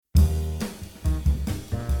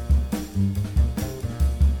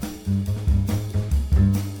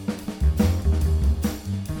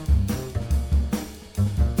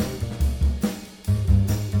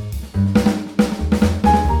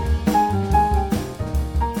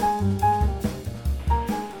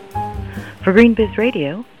For GreenBiz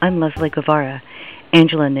Radio, I'm Leslie Guevara.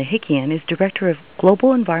 Angela Nahikian is Director of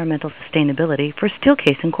Global Environmental Sustainability for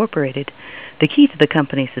Steelcase Inc. The key to the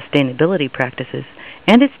company's sustainability practices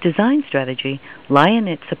and its design strategy lie in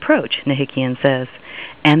its approach, Nahikian says,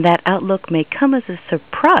 and that outlook may come as a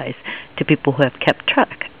surprise to people who have kept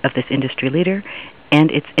track of this industry leader and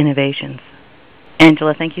its innovations.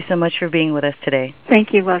 Angela, thank you so much for being with us today.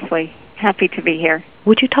 Thank you, Leslie. Happy to be here.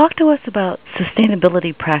 Would you talk to us about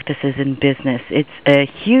sustainability practices in business? It's a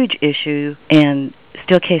huge issue, and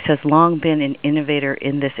Steelcase has long been an innovator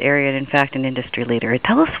in this area and, in fact, an industry leader.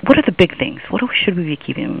 Tell us, what are the big things? What should we be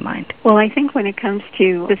keeping in mind? Well, I think when it comes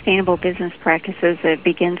to sustainable business practices, it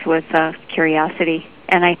begins with curiosity.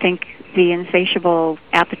 And I think the insatiable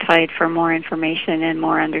appetite for more information and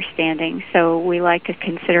more understanding. So we like to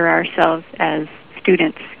consider ourselves as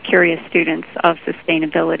students, curious students of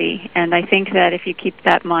sustainability. And I think that if you keep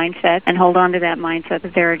that mindset and hold on to that mindset,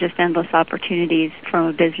 that there are just endless opportunities from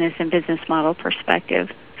a business and business model perspective.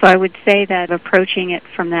 So I would say that approaching it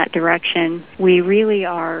from that direction, we really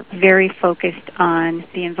are very focused on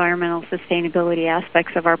the environmental sustainability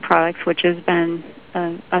aspects of our products, which has been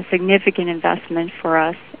a significant investment for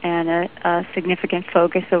us and a significant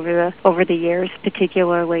focus over the years,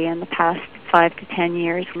 particularly in the past 5 to 10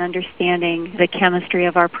 years, and understanding the chemistry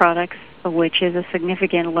of our products, which is a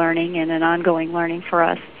significant learning and an ongoing learning for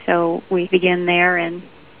us. So we begin there and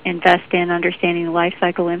invest in understanding the life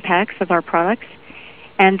cycle impacts of our products,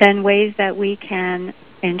 and then ways that we can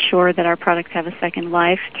ensure that our products have a second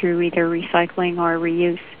life through either recycling or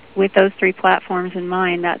reuse. With those 3 platforms in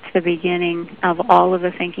mind, that's the beginning of all of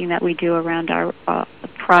the thinking that we do around our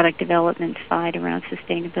product development side around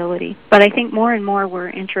sustainability. But I think more and more we're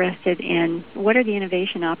interested in what are the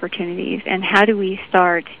innovation opportunities and how do we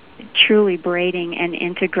start truly braiding and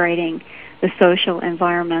integrating the social,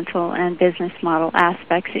 environmental, and business model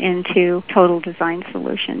aspects into total design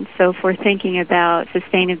solutions. So if we're thinking about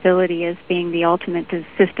sustainability as being the ultimate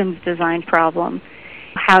systems design problem,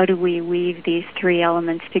 how do we weave these 3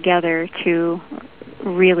 elements together to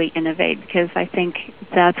really innovate? Because I think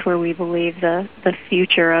that's where we believe the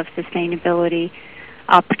future of sustainability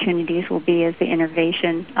opportunities will be, as the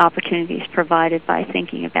innovation opportunities provided by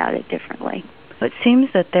thinking about it differently. It seems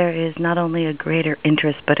that there is not only a greater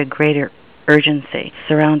interest but a greater urgency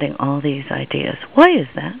surrounding all these ideas. Why is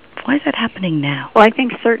that? Why is that happening now? Well, I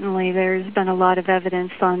think certainly there's been a lot of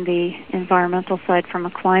evidence on the environmental side from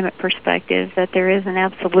a climate perspective that there is an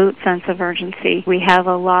absolute sense of urgency. We have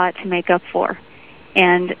a lot to make up for,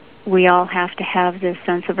 and we all have to have this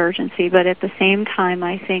sense of urgency. But at the same time,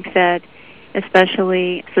 I think that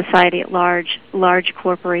especially society at large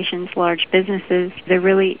corporations, large businesses, there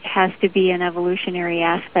really has to be an evolutionary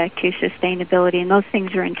aspect to sustainability, and those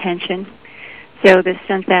things are in tension. So the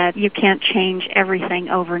sense that you can't change everything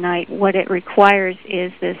overnight. What it requires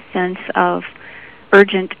is this sense of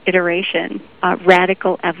urgent iteration,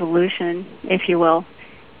 radical evolution, if you will,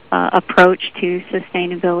 approach to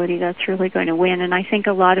sustainability that's really going to win. And I think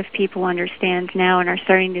a lot of people understand now and are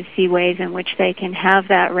starting to see ways in which they can have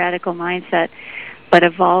that radical mindset but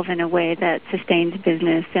evolve in a way that sustains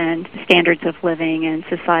business and standards of living and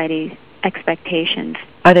society expectations.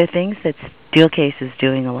 Are there things that Steelcase is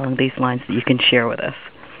doing along these lines that you can share with us?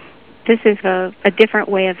 This is a different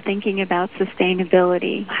way of thinking about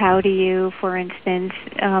sustainability. How do you, for instance,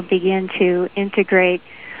 begin to integrate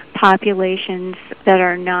populations that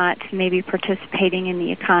are not maybe participating in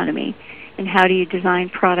the economy? And how do you design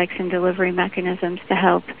products and delivery mechanisms to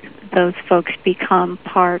help those folks become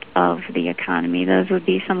part of the economy? Those would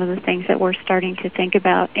be some of the things that we're starting to think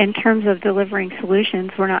about. In terms of delivering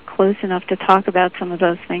solutions, we're not close enough to talk about some of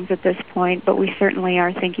those things at this point, but we certainly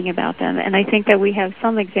are thinking about them. And I think that we have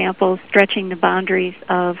some examples stretching the boundaries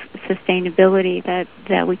of sustainability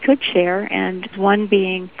that we could share, and one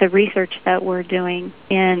being the research that we're doing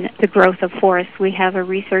in the growth of forests. We have a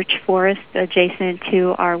research forest adjacent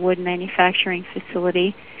to our wood manufacturing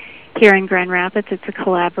facility here in Grand Rapids. It's a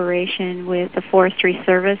collaboration with the Forestry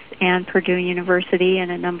Service and Purdue University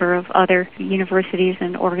and a number of other universities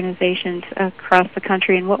and organizations across the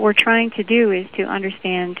country. And what we're trying to do is to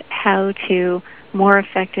understand how to more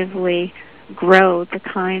effectively grow the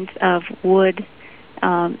kinds of wood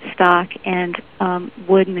stock and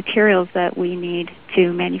wood materials that we need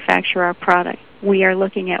to manufacture our product. We are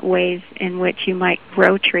looking at ways in which you might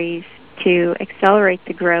grow trees to accelerate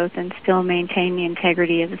the growth and still maintain the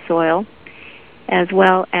integrity of the soil, as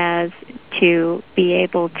well as to be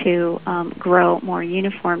able to grow more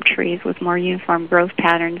uniform trees with more uniform growth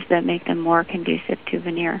patterns that make them more conducive to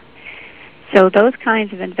veneer. So those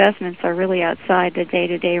kinds of investments are really outside the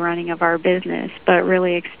day-to-day running of our business, but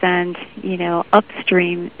really extend,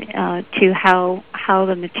 upstream to how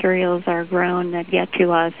the materials are grown that get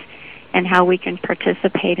to us and how we can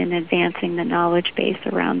participate in advancing the knowledge base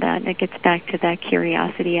around that. And it gets back to that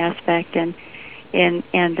curiosity aspect and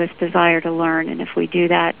this desire to learn. And if we do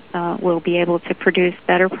that, we'll be able to produce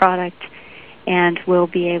better product, and we'll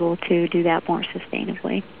be able to do that more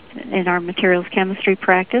sustainably. In our materials chemistry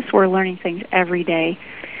practice, we're learning things every day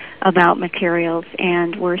about materials,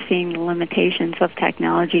 and we're seeing the limitations of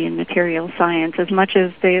technology and material science. As much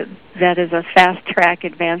as that is a fast-track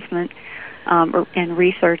advancement in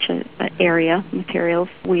research area, materials,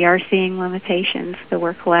 we are seeing limitations. So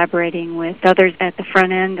we're collaborating with others at the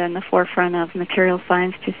front end and the forefront of material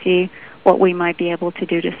science to see what we might be able to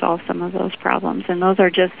do to solve some of those problems. And those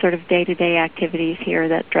are just sort of day-to-day activities here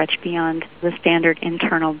that stretch beyond the standard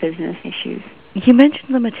internal business issues. You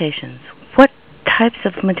mentioned limitations. What types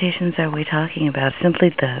of limitations are we talking about? Simply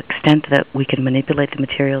the extent that we can manipulate the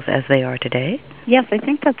materials as they are today? Yes, I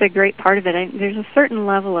think that's a great part of it. There's a certain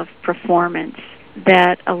level of performance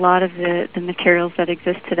that a lot of the materials that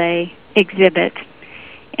exist today exhibit.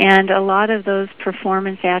 And a lot of those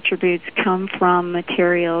performance attributes come from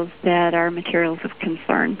materials that are materials of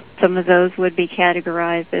concern. Some of those would be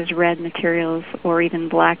categorized as red materials or even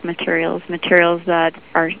black materials, materials that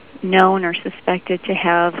are known or suspected to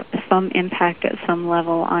have some impact at some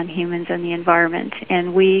level on humans and the environment.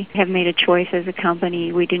 And we have made a choice as a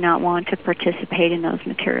company. We do not want to participate in those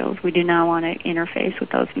materials. We do not want to interface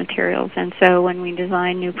with those materials. And so when we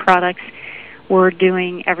design new products, we're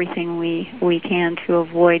doing everything we can to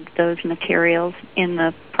avoid those materials in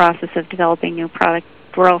the process of developing new products.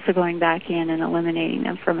 We're also going back in and eliminating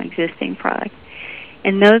them from existing products.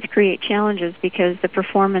 And those create challenges because the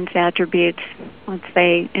performance attributes, let's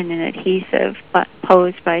say in an adhesive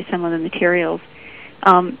posed by some of the materials,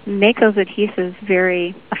 make those adhesives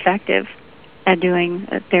very effective at doing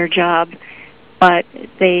their job, but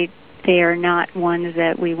they are not ones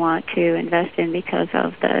that we want to invest in because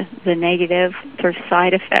of the negative sort of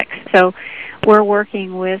side effects. So we're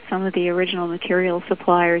working with some of the original material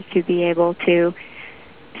suppliers to be able to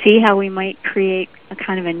see how we might create a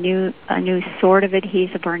kind of a new sort of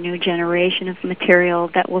adhesive or a new generation of material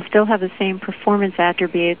that will still have the same performance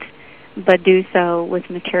attributes, but do so with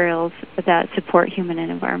materials that support human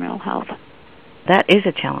and environmental health. That is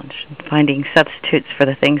a challenge, finding substitutes for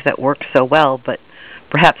the things that work so well, but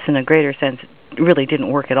perhaps in a greater sense, it really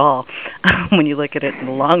didn't work at all when you look at it in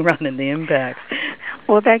the long run and the impact.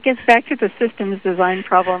 Well, that gets back to the systems design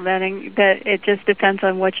problem. That it just depends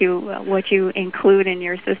on what you include in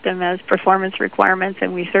your system as performance requirements,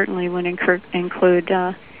 and we certainly would include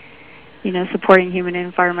supporting human and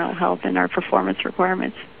environmental health in our performance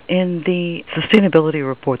requirements. In the sustainability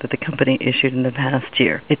report that the company issued in the past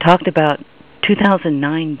year, it talked about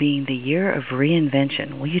 2009 being the year of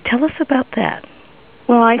reinvention. Will you tell us about that?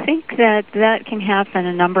 Well, I think that can happen on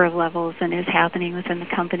a number of levels and is happening within the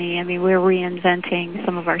company. I mean, we're reinventing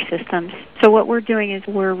some of our systems. So what we're doing is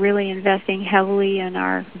we're really investing heavily in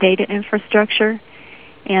our data infrastructure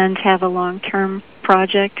and have a long-term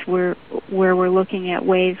project where we're looking at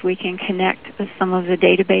ways we can connect some of the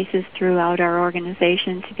databases throughout our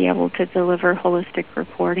organization to be able to deliver holistic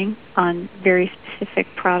reporting on very specific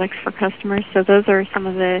products for customers. So those are some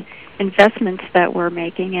of the investments that we're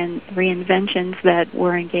making and reinventions that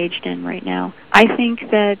we're engaged in right now. I think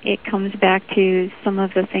that it comes back to some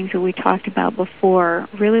of the things that we talked about before,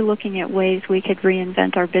 really looking at ways we could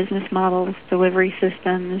reinvent our business models, delivery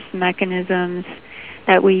systems, mechanisms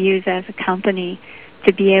that we use as a company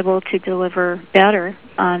to be able to deliver better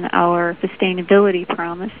on our sustainability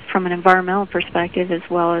promise from an environmental perspective as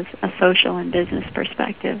well as a social and business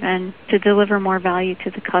perspective, and to deliver more value to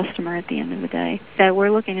the customer at the end of the day. That we're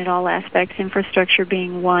looking at all aspects, infrastructure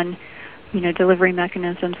being one, delivery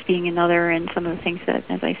mechanisms being another, and some of the things that,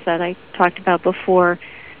 as I said, I talked about before,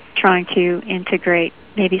 trying to integrate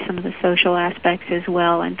maybe some of the social aspects as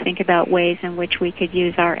well and think about ways in which we could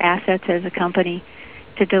use our assets as a company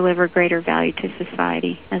to deliver greater value to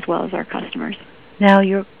society as well as our customers. Now,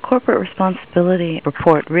 your corporate responsibility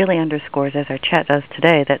report really underscores, as our chat does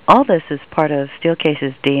today, that all this is part of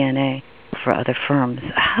Steelcase's DNA for other firms.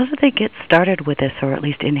 How do they get started with this, or at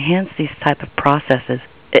least enhance these type of processes,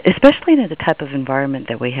 especially in the type of environment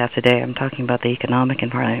that we have today? I'm talking about the economic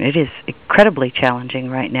environment. It is incredibly challenging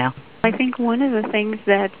right now. I think one of the things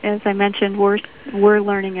that, as I mentioned, we're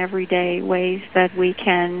learning every day ways that we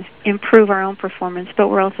can improve our own performance, but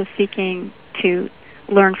we're also seeking to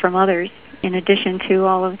learn from others in addition to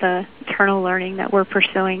all of the internal learning that we're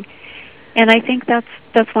pursuing. And I think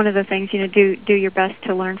that's one of the things, do your best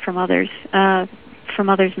to learn from others'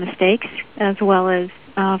 mistakes as well as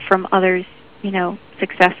from others'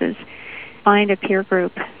 successes. Find a peer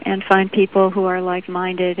group and find people who are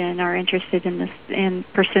like-minded and are interested in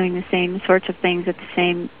pursuing the same sorts of things at the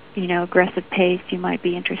same aggressive pace you might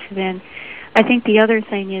be interested in. I think the other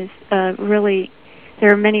thing is really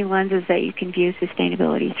there are many lenses that you can view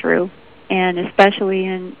sustainability through, and especially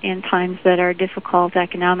in times that are difficult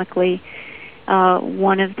economically,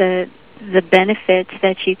 one of the benefits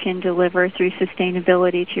that you can deliver through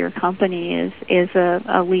sustainability to your company is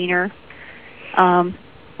a leaner,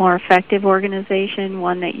 more effective organization,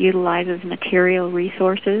 one that utilizes material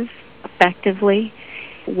resources effectively,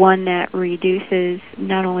 one that reduces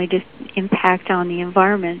not only just impact on the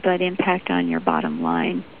environment, but impact on your bottom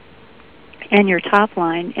line and your top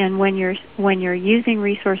line. And when you're using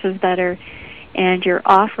resources better and you're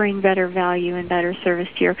offering better value and better service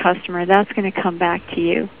to your customer, that's going to come back to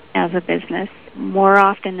you as a business. More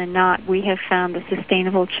often than not, we have found the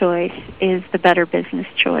sustainable choice is the better business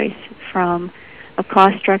choice from a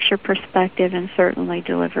cost structure perspective and certainly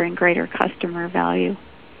delivering greater customer value.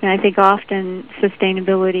 And I think often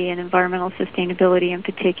sustainability and environmental sustainability in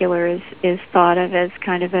particular is thought of as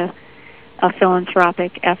kind of a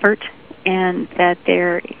philanthropic effort, and that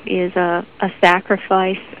there is a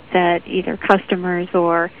sacrifice that either customers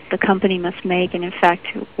or the company must make, and in fact,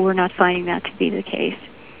 we're not finding that to be the case.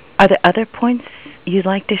 Are there other points you'd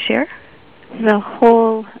like to share? The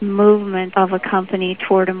whole movement of a company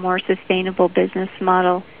toward a more sustainable business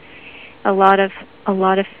model, a lot of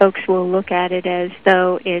folks will look at it as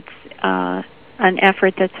though it's an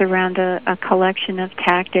effort that's around a collection of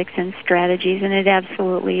tactics and strategies, and it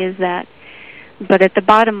absolutely is that. But at the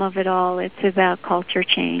bottom of it all, it's about culture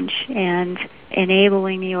change and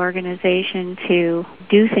enabling the organization to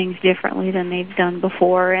do things differently than they've done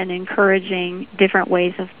before and encouraging different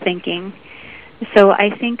ways of thinking. So I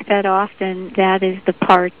think that often that is the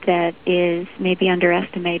part that is maybe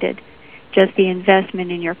underestimated, just the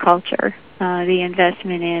investment in your culture, the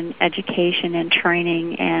investment in education and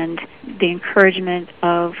training and the encouragement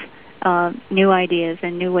of new ideas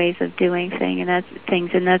and new ways of doing things,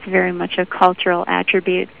 and that's very much a cultural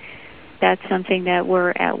attribute. That's something that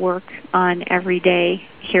we're at work on every day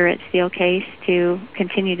here at Steelcase to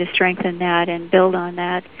continue to strengthen that and build on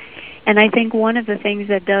that. And I think one of the things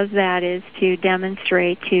that does that is to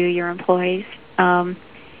demonstrate to your employees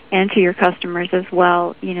and to your customers as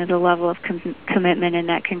well, the level of commitment and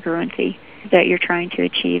that congruency that you're trying to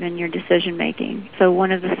achieve in your decision making. So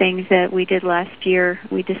one of the things that we did last year,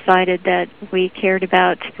 we decided that we cared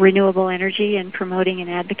about renewable energy and promoting and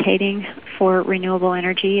advocating for renewable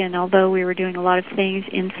energy. And although we were doing a lot of things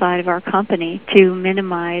inside of our company to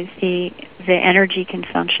minimize the energy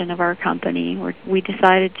consumption of our company, we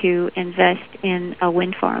decided to invest in a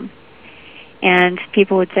wind farm. And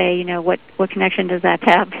people would say, what connection does that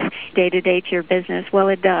have day to day to your business? Well,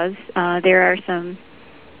 it does. There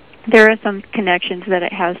are some connections that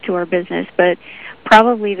it has to our business, but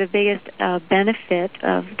probably the biggest benefit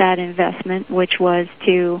of that investment, which was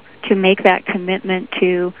to make that commitment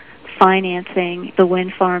to financing the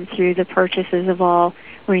wind farm through the purchases of all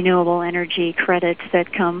renewable energy credits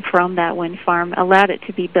that come from that wind farm, allowed it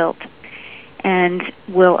to be built and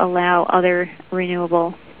will allow other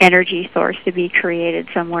renewable energy source to be created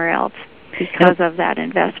somewhere else because of that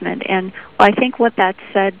investment. And I think what that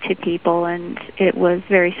said to people, and it was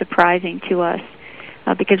very surprising to us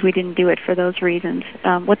because we didn't do it for those reasons,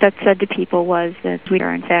 what that said to people was that we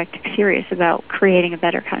are in fact serious about creating a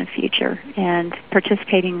better kind of future and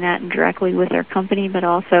participating in that indirectly with their company, but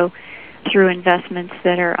also through investments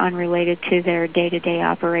that are unrelated to their day-to-day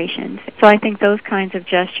operations. So I think those kinds of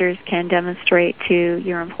gestures can demonstrate to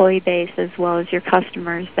your employee base as well as your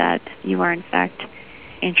customers that you are in fact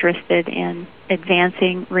interested in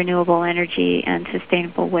advancing renewable energy and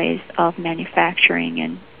sustainable ways of manufacturing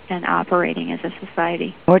and operating as a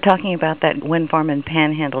society. We're talking about that wind farm in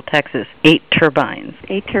Panhandle, Texas, 8 turbines.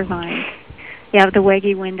 8 turbines. Yeah, the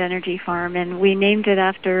Wege Wind Energy Farm, and we named it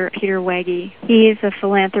after Peter Wege. He is a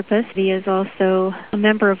philanthropist. He is also a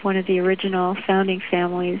member of one of the original founding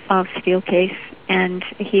families of Steelcase, and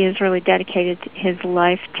he has really dedicated his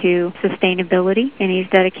life to sustainability, and he's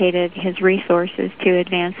dedicated his resources to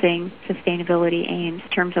advancing sustainability aims in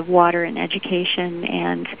terms of water and education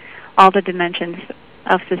and all the dimensions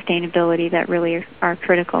of sustainability that really are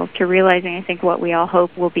critical to realizing, I think, what we all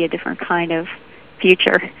hope will be a different kind of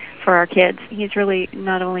future for our kids. He's really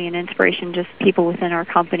not only an inspiration just people within our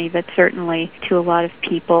company, but certainly to a lot of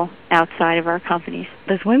people outside of our companies.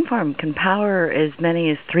 This wind farm can power as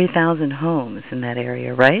many as 3,000 homes in that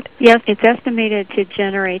area, right? Yes, it's estimated to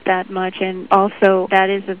generate that much, and also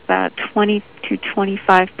that is about 20 to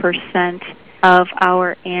 25% of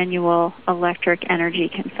our annual electric energy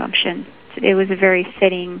consumption. It was a very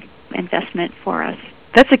fitting investment for us.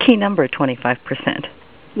 That's a key number, 25%.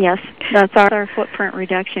 Yes, that's our footprint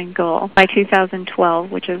reduction goal by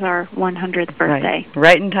 2012, which is our 100th birthday.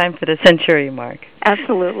 Right in time for the century mark.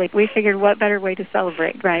 Absolutely. We figured what better way to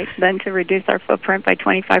celebrate, right, than to reduce our footprint by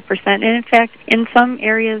 25%. And in fact, in some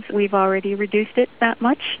areas we've already reduced it that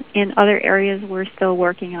much. In other areas we're still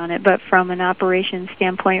working on it. But from an operations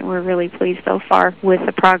standpoint, we're really pleased so far with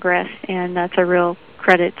the progress, and that's a real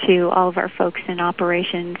credit to all of our folks in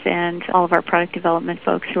operations and all of our product development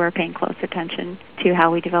folks who are paying close attention to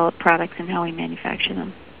how we develop products and how we manufacture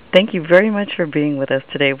them. Thank you very much for being with us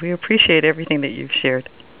today. We appreciate everything that you've shared.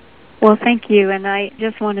 Well, thank you, and I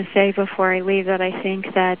just want to say before I leave that I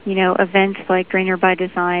think that, events like Greener by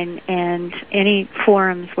Design and any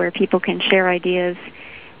forums where people can share ideas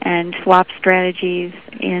and swap strategies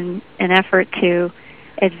in an effort to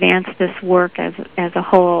advance this work as a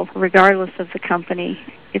whole, regardless of the company.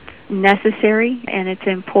 It's necessary and it's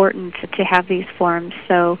important to have these forums.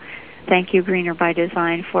 So thank you, Greener by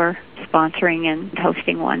Design, for sponsoring and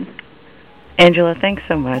hosting one. Angela, thanks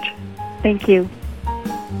so much. Thank you.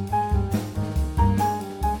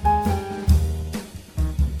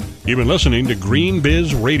 You've been listening to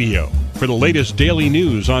GreenBiz Radio. For the latest daily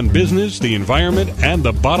news on business, the environment, and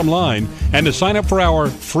the bottom line, and to sign up for our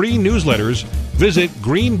free newsletters, visit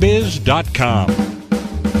greenbiz.com.